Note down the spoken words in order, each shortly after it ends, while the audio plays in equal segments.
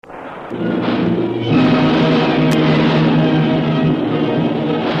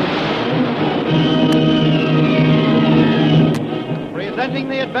Presenting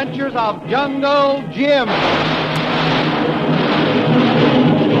the adventures of Jungle Jim.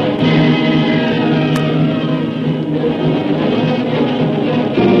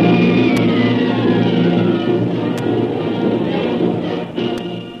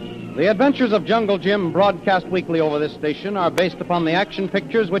 The Adventures of Jungle Jim, broadcast weekly over this station, are based upon the action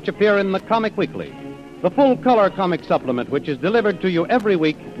pictures which appear in the Comic Weekly, the full-color comic supplement which is delivered to you every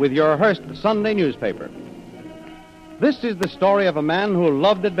week with your Hearst Sunday newspaper. This is the story of a man who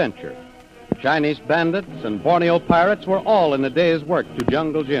loved adventure. Chinese bandits and Borneo pirates were all in a day's work to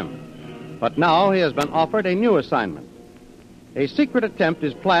Jungle Jim. But now he has been offered a new assignment. A secret attempt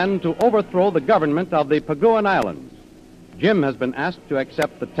is planned to overthrow the government of the Paguan Islands. Jim has been asked to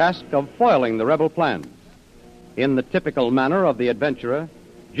accept the task of foiling the rebel plans. In the typical manner of the adventurer,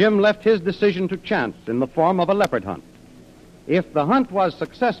 Jim left his decision to chance in the form of a leopard hunt. If the hunt was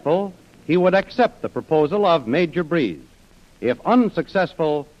successful, he would accept the proposal of Major Breeze. If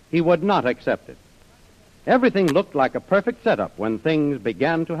unsuccessful, he would not accept it. Everything looked like a perfect setup when things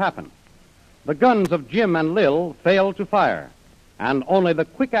began to happen. The guns of Jim and Lil failed to fire, and only the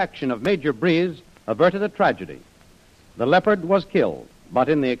quick action of Major Breeze averted a tragedy. The leopard was killed, but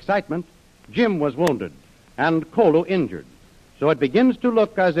in the excitement, Jim was wounded and Kolu injured. So it begins to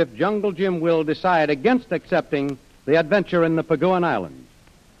look as if Jungle Jim will decide against accepting the adventure in the Paguan Islands.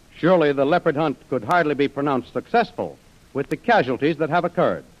 Surely the leopard hunt could hardly be pronounced successful with the casualties that have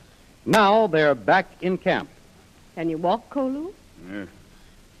occurred. Now they're back in camp. Can you walk, Kolu? Yeah.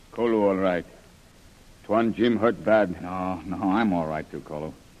 Kolu all right. Tuan Jim hurt bad. No, I'm all right too,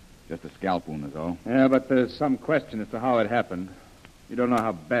 Kolu. Just a scalp wound is all. Yeah, but there's some question as to how it happened. You don't know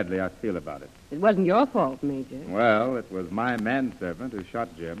how badly I feel about it. It wasn't your fault, Major. Well, it was my manservant who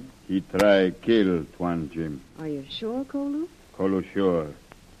shot Jim. He try kill Tuan Jim. Are you sure, Kolu? Kolu sure.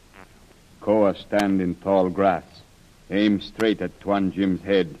 Koa stand in tall grass. Aim straight at Tuan Jim's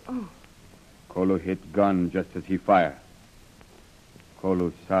head. Oh. Kolu hit gun just as he fire.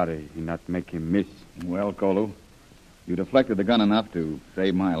 Kolu sorry he not make him miss. Well, Kolu, you deflected the gun enough to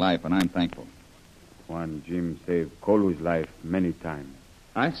save my life, and I'm thankful. Tuan Jim saved Kolu's life many times.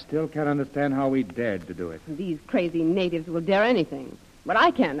 I still can't understand how he dared to do it. These crazy natives will dare anything. What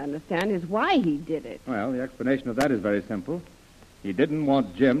I can't understand is why he did it. Well, the explanation of that is very simple. He didn't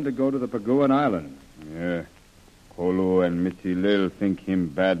want Jim to go to the Paguan Islands. Yeah. Kolu and Missy Lil think him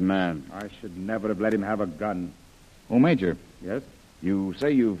bad man. I should never have let him have a gun. Oh, Major, Yes? you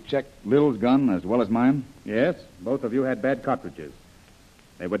say you've checked Lil's gun as well as mine? Yes, both of you had bad cartridges.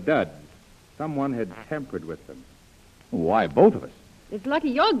 They were duds. Someone had tampered with them. Why, both of us? It's lucky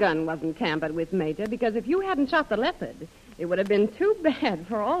your gun wasn't tampered with, Major, because if you hadn't shot the leopard, it would have been too bad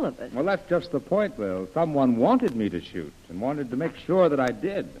for all of us. Well, that's just the point, Lil. Someone wanted me to shoot and wanted to make sure that I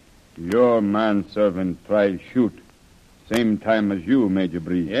did. Your manservant tried shoot. Same time as you, Major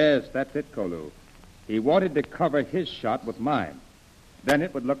Breeze. Yes, that's it, Kolu. He wanted to cover his shot with mine. Then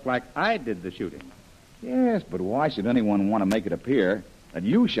it would look like I did the shooting. Yes, but why should anyone want to make it appear that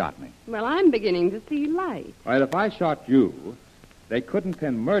you shot me? Well, I'm beginning to see light. Well, if I shot you, they couldn't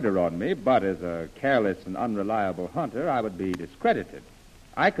pin murder on me, but as a careless and unreliable hunter, I would be discredited.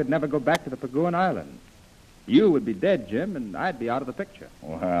 I could never go back to the Paguan Islands. You would be dead, Jim, and I'd be out of the picture.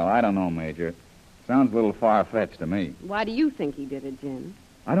 Well, I don't know, Major. Sounds a little far-fetched to me. Why do you think he did it, Jim?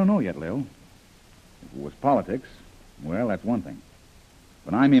 I don't know yet, Lil. If it was politics, well, that's one thing.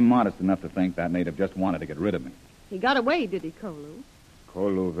 But I'm immodest enough to think that native just wanted to get rid of me. He got away, did he, Kolu?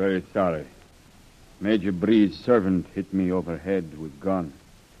 Kolu very sorry. Major Breeze's servant hit me overhead with gun.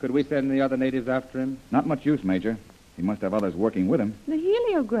 Could we send the other natives after him? Not much use, Major. He must have others working with him. The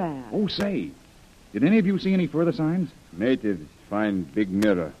heliograph. Oh, say, did any of you see any further signs? Natives find big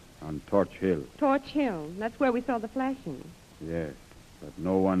mirror on Torch Hill. Torch Hill. That's where we saw the flashing. Yes, but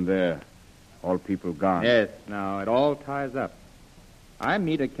no one there. All people gone. Yes, now it all ties up. I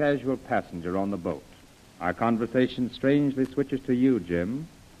meet a casual passenger on the boat. Our conversation strangely switches to you, Jim.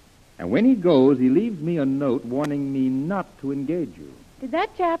 And when he goes, he leaves me a note warning me not to engage you. Did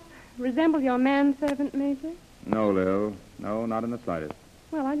that chap resemble your manservant, Major? No, Lil. No, not in the slightest.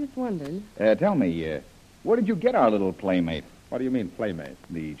 Well, I just wondered. Tell me, where did you get our little playmate? What do you mean, playmate?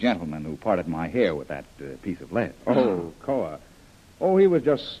 The gentleman who parted my hair with that piece of lead. Oh, Koa. Oh, he was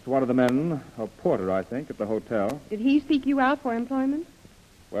just one of the men, a porter, I think, at the hotel. Did he seek you out for employment?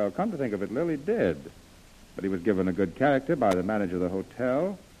 Well, come to think of it, Lily did. But he was given a good character by the manager of the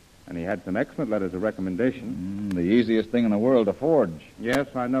hotel, and he had some excellent letters of recommendation. The easiest thing in the world to forge. Yes,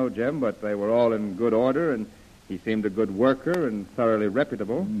 I know, Jim, but they were all in good order, and He seemed a good worker and thoroughly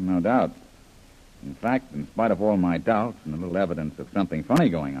reputable. No doubt. In fact, in spite of all my doubts and a little evidence of something funny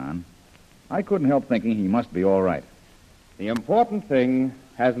going on, I couldn't help thinking he must be all right. The important thing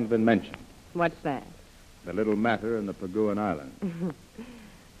hasn't been mentioned. What's that? The little matter in the Paguan Islands.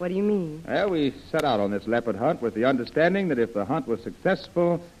 What do you mean? Well, we set out on this leopard hunt with the understanding that if the hunt was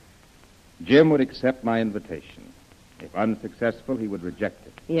successful, Jim would accept my invitation. If unsuccessful, he would reject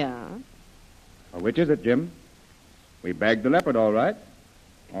it. Yeah? Well, which is it, Jim? We bagged the leopard, all right?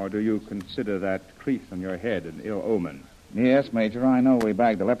 Or do you consider that crease on your head an ill omen? Yes, Major, I know we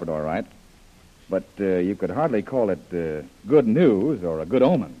bagged the leopard all right. But you could hardly call it good news or a good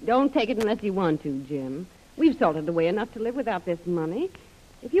omen. Don't take it unless you want to, Jim. We've salted away enough to live without this money.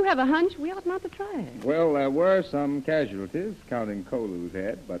 If you have a hunch, we ought not to try it. Well, there were some casualties, counting Kolu's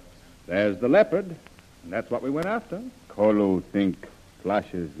head, but there's the leopard, and that's what we went after. Kolu think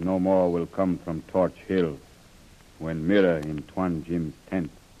flashes no more will come from Torch Hill when Mira in Tuan Jim's tent.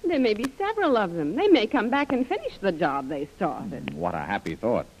 There may be several of them. They may come back and finish the job they started. What a happy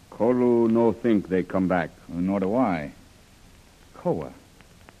thought. Kolu no think they come back. Nor do I. Koa,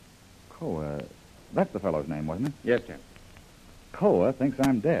 that's the fellow's name, wasn't it? Yes, Jim. Koa thinks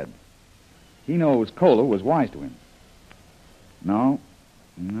I'm dead. He knows Kolu was wise to him. No,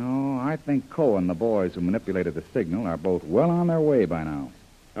 I think Koa and the boys who manipulated the signal are both well on their way by now.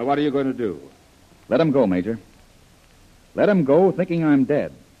 Now, what are you going to do? Let him go, Major. Let him go thinking I'm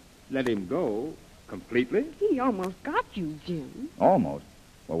dead. Let him go completely? He almost got you, Jim. Almost.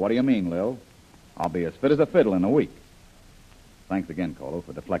 Well, what do you mean, Lil? I'll be as fit as a fiddle in a week. Thanks again, Kolu,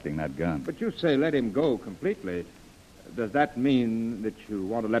 for deflecting that gun. But you say let him go completely. Does that mean that you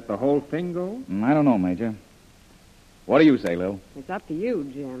want to let the whole thing go? I don't know, Major. What do you say, Lil? It's up to you,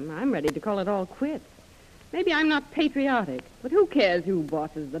 Jim. I'm ready to call it all quits. Maybe I'm not patriotic, but who cares who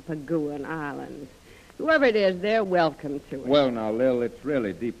bosses the Paguan Islands? Whoever it is, they're welcome to it. Well, now, Lil, it's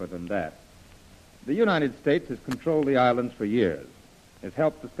really deeper than that. The United States has controlled the islands for years, has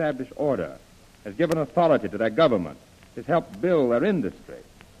helped establish order, has given authority to their government, has helped build their industry.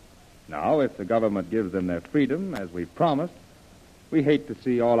 Now, if the government gives them their freedom, as we promised, we hate to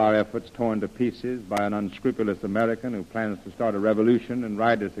see all our efforts torn to pieces by an unscrupulous American who plans to start a revolution and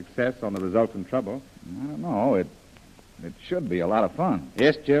ride his success on the resultant trouble. I don't know. It should be a lot of fun.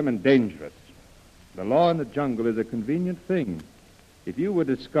 Yes, Jim, and dangerous. The law in the jungle is a convenient thing. If you were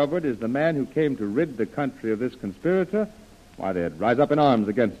discovered as the man who came to rid the country of this conspirator, why, they'd rise up in arms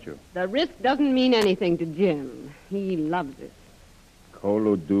against you. The risk doesn't mean anything to Jim. He loves it.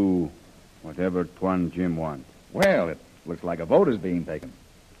 Kolu do whatever Tuan Jim wants. Well, it looks like a vote is being taken.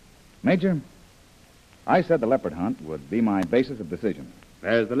 Major, I said the leopard hunt would be my basis of decision.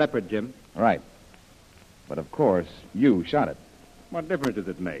 There's the leopard, Jim. Right. But, of course, you shot it. What difference does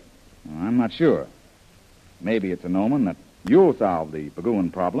it make? Well, I'm not sure. Maybe it's an omen that you'll solve the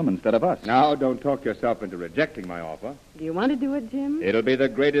Paguan problem instead of us. Now, don't talk yourself into rejecting my offer. Do you want to do it, Jim? It'll be the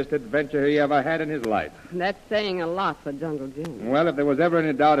greatest adventure he ever had in his life. That's saying a lot for Jungle Jim. Well, if there was ever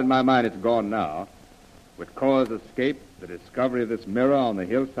any doubt in my mind, it's gone now. With Koa's escape, the discovery of this mirror on the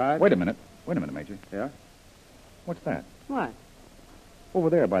hillside... Wait a minute, Major. Yeah? What's that? What? Over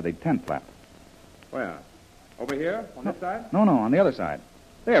there by the tent flap. Where? Over here? On this side? No, on the other side.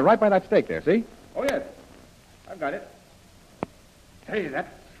 There, right by that stake there, see? Oh, yes. I've got it. Hey, that's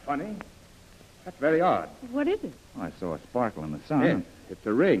funny. That's very odd. What is it? Oh, I saw a sparkle in the sun. Yes, it's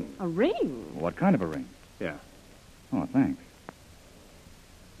a ring. A ring? What kind of a ring? Yeah. Oh, thanks.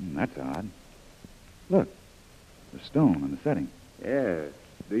 That's odd. Look, the stone and the setting. Yes.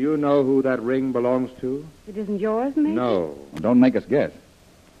 Do you know who that ring belongs to? It isn't yours, Major? No. Well, don't make us guess.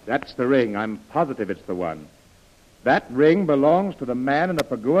 That's the ring. I'm positive it's the one. That ring belongs to the man in the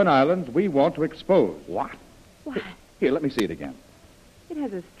Paguan Islands we want to expose. What? Why, Here, let me see it again. it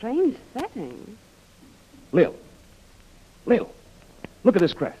has a strange setting. Lil, look at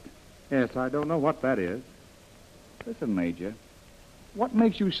this crest. Yes, I don't know what that is. Listen, Major. What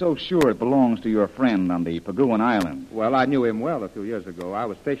makes you so sure it belongs to your friend on the Paguan Island? Well, I knew him well a few years ago. I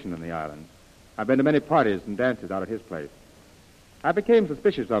was stationed in the island. I've been to many parties and dances out at his place. I became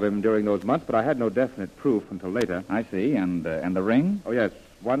suspicious of him during those months, but I had no definite proof until later. I see. And the ring? Oh, yes.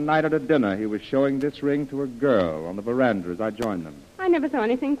 One night at a dinner, he was showing this ring to a girl on the veranda as I joined them. I never saw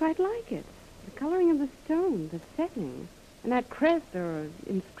anything quite like it. The coloring of the stone, the setting, and that crest or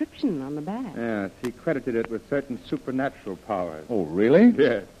inscription on the back. Yes, he credited it with certain supernatural powers. Oh, really?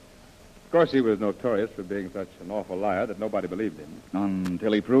 Yes. Of course, he was notorious for being such an awful liar that nobody believed him.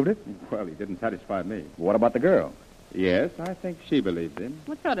 Until he proved it? Well, he didn't satisfy me. What about the girl? Yes, I think she believed him.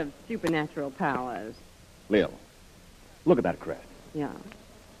 What sort of supernatural powers? Lil, look at that crest. Yeah.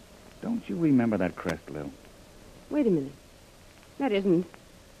 Don't you remember that crest, Lil? Wait a minute. That isn't...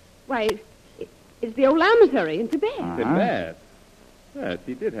 Why, it's the old lamasery in Tibet. Tibet? Yes,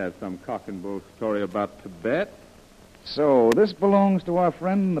 he did have some cock and bull story about Tibet. So this belongs to our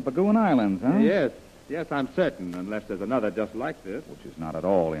friend in the Paguan Islands, huh? Yes, I'm certain, unless there's another just like this. Which is not at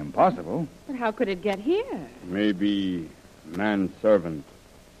all impossible. But how could it get here? Maybe manservant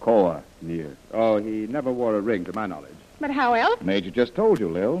Koa near. Oh, he never wore a ring, to my knowledge. But how else? Major just told you,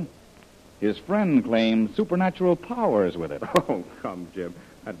 Lil. His friend claims supernatural powers with it. Oh, come, Jim.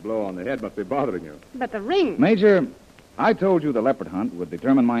 That blow on the head must be bothering you. But the ring... Major, I told you the leopard hunt would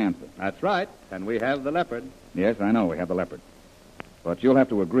determine my answer. That's right, and we have the leopard. Yes, I know we have the leopard. But you'll have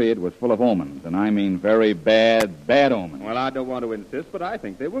to agree it was full of omens, and I mean very bad, bad omens. Well, I don't want to insist, but I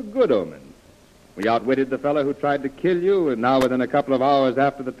think they were good omens. We outwitted the fellow who tried to kill you, and now within a couple of hours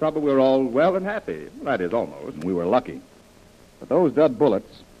after the trouble, we're all well and happy. That is, almost. And we were lucky. But those dud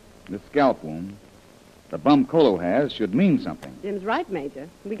bullets, this scalp wound, the bump Kolo has should mean something. Jim's right, Major.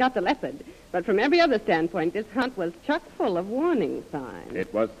 We got the leopard. But from every other standpoint, this hunt was chock full of warning signs.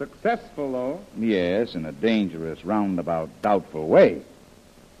 It was successful, though. Yes, in a dangerous, roundabout, doubtful way.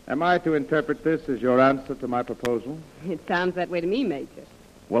 Am I to interpret this as your answer to my proposal? It sounds that way to me, Major.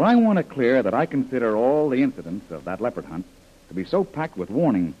 Well, I want to clear that I consider all the incidents of that leopard hunt to be so packed with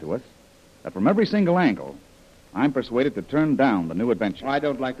warnings to us that from every single angle, I'm persuaded to turn down the new adventure. I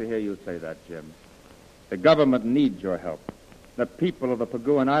don't like to hear you say that, Jim. The government needs your help. The people of the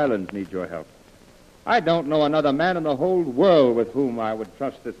Paguan Islands need your help. I don't know another man in the whole world with whom I would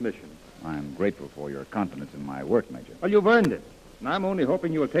trust this mission. I'm grateful for your confidence in my work, Major. Well, you've earned it. And I'm only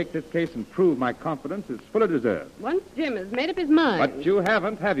hoping you will take this case and prove my confidence is fully deserved. Once Jim has made up his mind... But you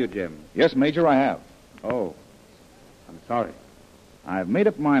haven't, have you, Jim? Yes, Major, I have. Oh, I'm sorry. I've made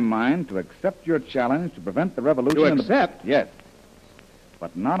up my mind to accept your challenge to prevent the revolution... To in the- accept? Yes.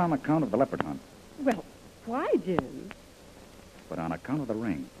 But not on account of the leopard hunt, Well, why, Jim? but on account of the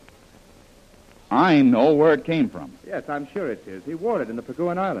ring. I know where it came from, Yes, I'm sure it is. He wore it in the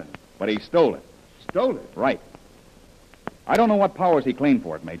Paguan Islands. but he stole it. Stole it. Right. I don't know what powers he claimed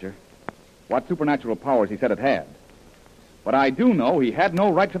for it, Major. What supernatural powers he said it had. But I do know he had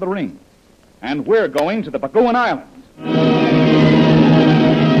no right to the ring. And we're going to the Paguan Islands.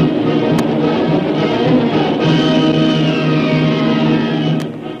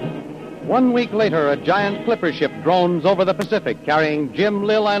 1 week later, a giant clipper ship drones over the Pacific, carrying Jim,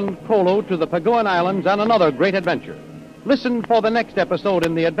 Lil, and Kolo to the Paguan Islands and another great adventure. Listen for the next episode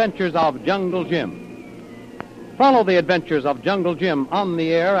in the adventures of Jungle Jim. Follow the adventures of Jungle Jim on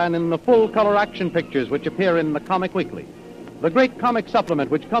the air and in the full-color action pictures which appear in the Comic Weekly, the great comic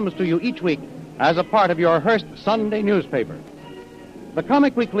supplement which comes to you each week as a part of your Hearst Sunday newspaper. The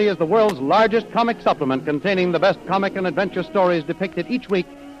Comic Weekly is the world's largest comic supplement containing the best comic and adventure stories depicted each week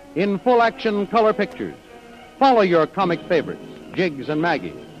in full-action color pictures. Follow your comic favorites, Jiggs and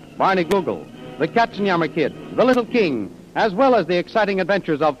Maggie, Barney Google, the Katzenjammer Kid, the Little King, as well as the exciting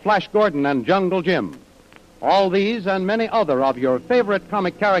adventures of Flash Gordon and Jungle Jim. All these and many other of your favorite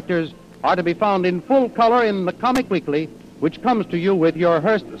comic characters are to be found in full color in the Comic Weekly, which comes to you with your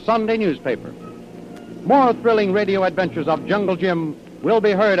Hearst Sunday newspaper. More thrilling radio adventures of Jungle Jim will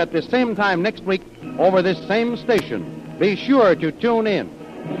be heard at the same time next week over this same station. Be sure to tune in.